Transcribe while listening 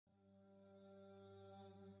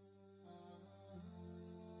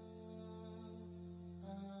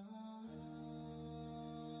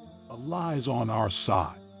lies on our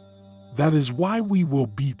side. That is why we will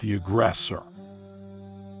beat the aggressor.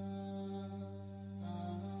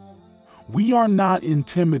 We are not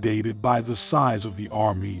intimidated by the size of the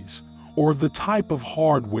armies or the type of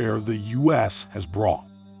hardware the U.S. has brought.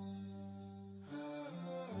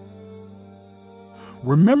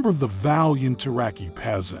 Remember the valiant Iraqi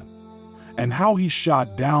peasant and how he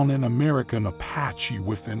shot down an American Apache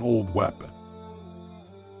with an old weapon.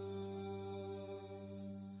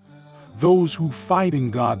 Those who fight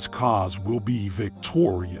in God's cause will be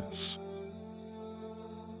victorious.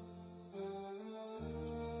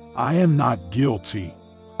 I am not guilty.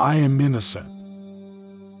 I am innocent.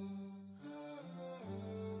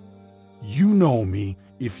 You know me.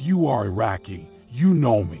 If you are Iraqi, you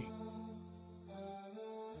know me.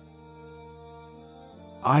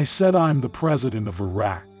 I said I'm the president of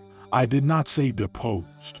Iraq. I did not say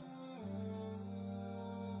deposed.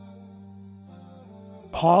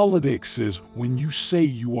 Politics is when you say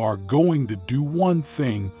you are going to do one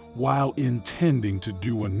thing while intending to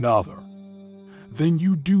do another. Then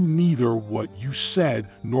you do neither what you said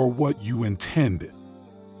nor what you intended.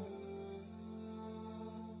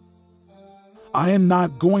 I am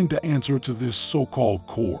not going to answer to this so-called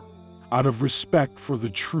court out of respect for the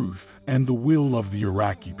truth and the will of the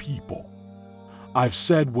Iraqi people. I've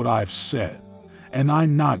said what I've said, and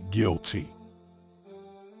I'm not guilty.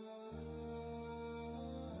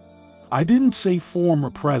 I didn't say former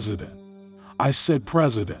president. I said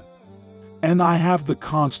president. And I have the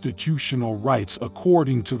constitutional rights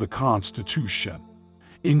according to the Constitution,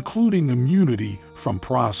 including immunity from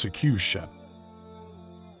prosecution.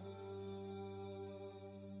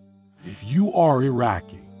 If you are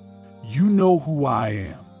Iraqi, you know who I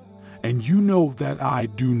am, and you know that I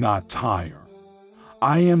do not tire.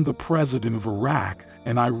 I am the president of Iraq,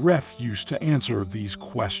 and I refuse to answer these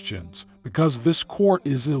questions because this court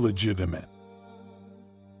is illegitimate.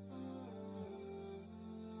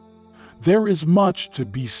 There is much to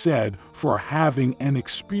be said for having an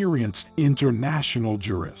experienced international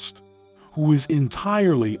jurist who is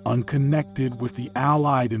entirely unconnected with the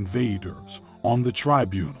Allied invaders on the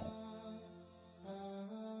tribunal.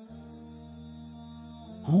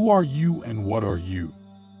 Who are you and what are you?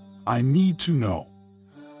 I need to know.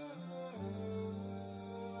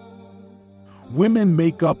 Women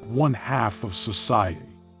make up 1/2 of society.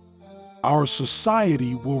 Our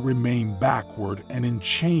society will remain backward and in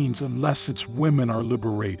chains unless its women are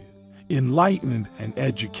liberated, enlightened, and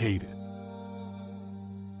educated.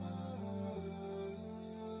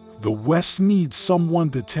 The West needs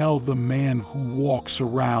someone to tell the man who walks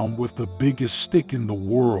around with the biggest stick in the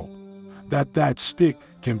world that that stick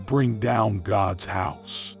can bring down God's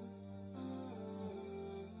house.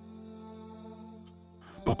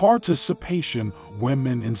 But participation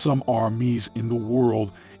women in some armies in the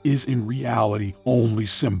world is in reality only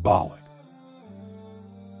symbolic.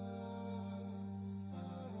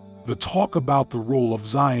 The talk about the role of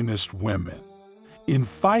Zionist women in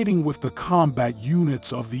fighting with the combat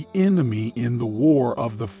units of the enemy in the war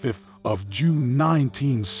of the 5th of June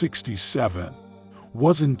 1967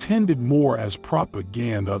 was intended more as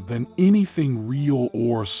propaganda than anything real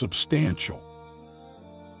or substantial.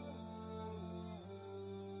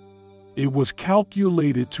 It was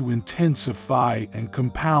calculated to intensify and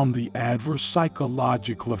compound the adverse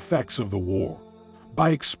psychological effects of the war by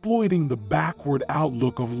exploiting the backward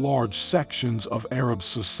outlook of large sections of Arab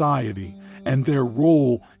society and their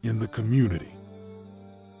role in the community.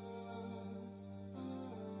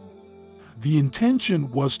 The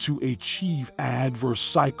intention was to achieve adverse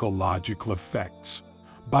psychological effects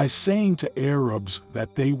by saying to Arabs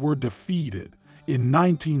that they were defeated in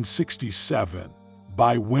 1967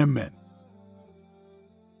 by women.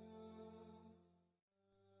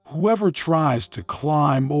 Whoever tries to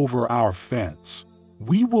climb over our fence,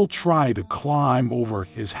 we will try to climb over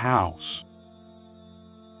his house.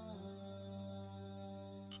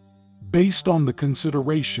 Based on the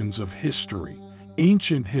considerations of history,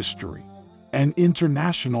 ancient history, and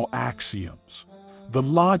international axioms, the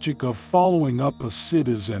logic of following up a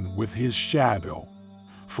citizen with his shadow,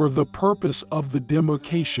 for the purpose of the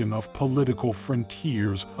demarcation of political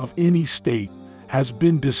frontiers of any state, has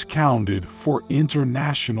been discounted for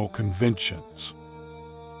international conventions.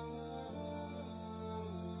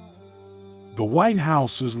 The White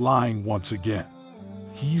House is lying once again.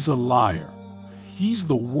 He's a liar. He's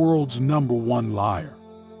the world's #1 liar.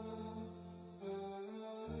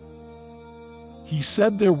 He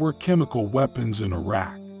said there were chemical weapons in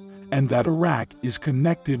Iraq, and that Iraq is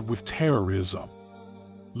connected with terrorism.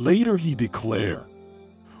 Later he declared,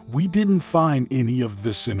 "We didn't find any of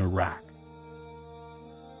this in Iraq."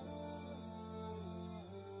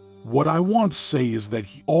 What I want to say is that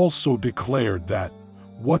he also declared that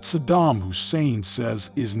what Saddam Hussein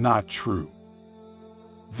says is not true.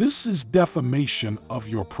 This is defamation of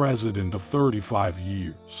your president of 35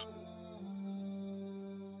 years.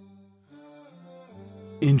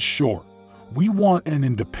 In short, we want an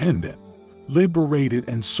independent, liberated,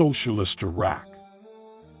 and socialist Iraq.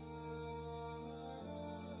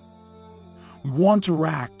 We want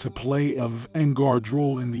Iraq to play a vanguard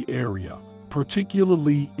role in the area,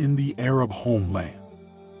 particularly in the Arab homeland.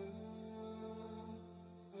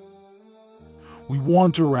 We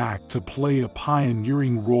want Iraq to play a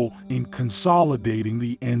pioneering role in consolidating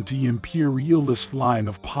the anti-imperialist line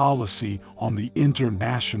of policy on the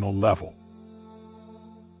international level.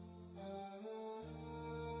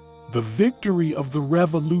 The victory of the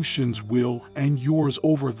revolution's will and yours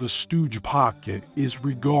over the stooge pocket is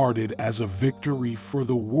regarded as a victory for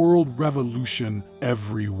the world revolution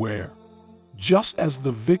everywhere, just as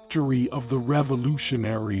the victory of the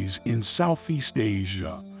revolutionaries in Southeast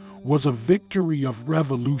Asia was a victory of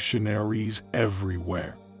revolutionaries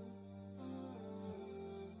everywhere.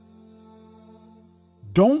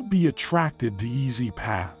 Don't be attracted to easy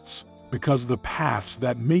paths, because the paths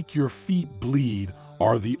that make your feet bleed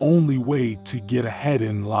are the only way to get ahead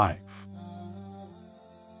in life.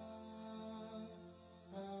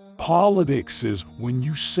 Politics is when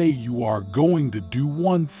you say you are going to do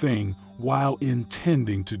one thing while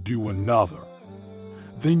intending to do another.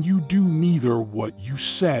 Then you do neither what you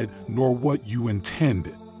said nor what you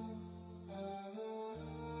intended.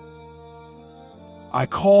 I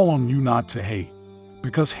call on you not to hate,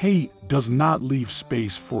 because hate does not leave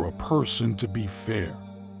space for a person to be fair,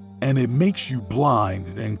 and it makes you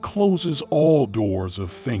blind and closes all doors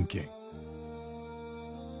of thinking.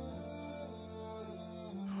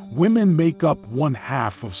 Women make up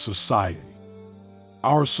 1/2 of society.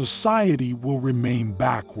 Our society will remain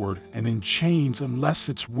backward and in chains unless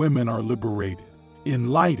its women are liberated,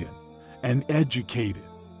 enlightened, and educated.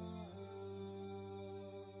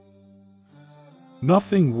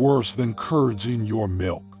 Nothing worse than curds in your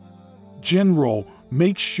milk. General,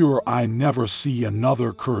 make sure I never see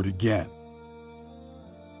another curd again.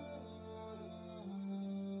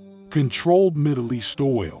 Controlled Middle East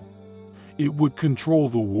oil. It would control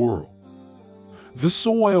the world. This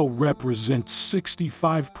oil represents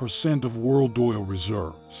 65% of world oil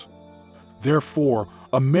reserves. Therefore,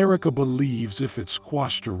 America believes if it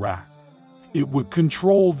squashed Iraq, it would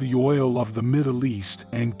control the oil of the Middle East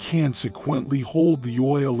and consequently hold the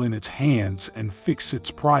oil in its hands and fix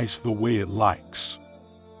its price the way it likes.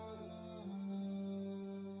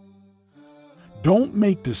 Don't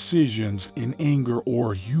make decisions in anger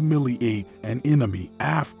or humiliate an enemy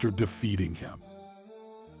after defeating him.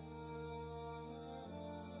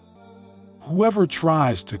 Whoever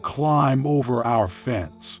tries to climb over our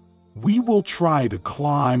fence, we will try to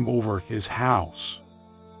climb over his house.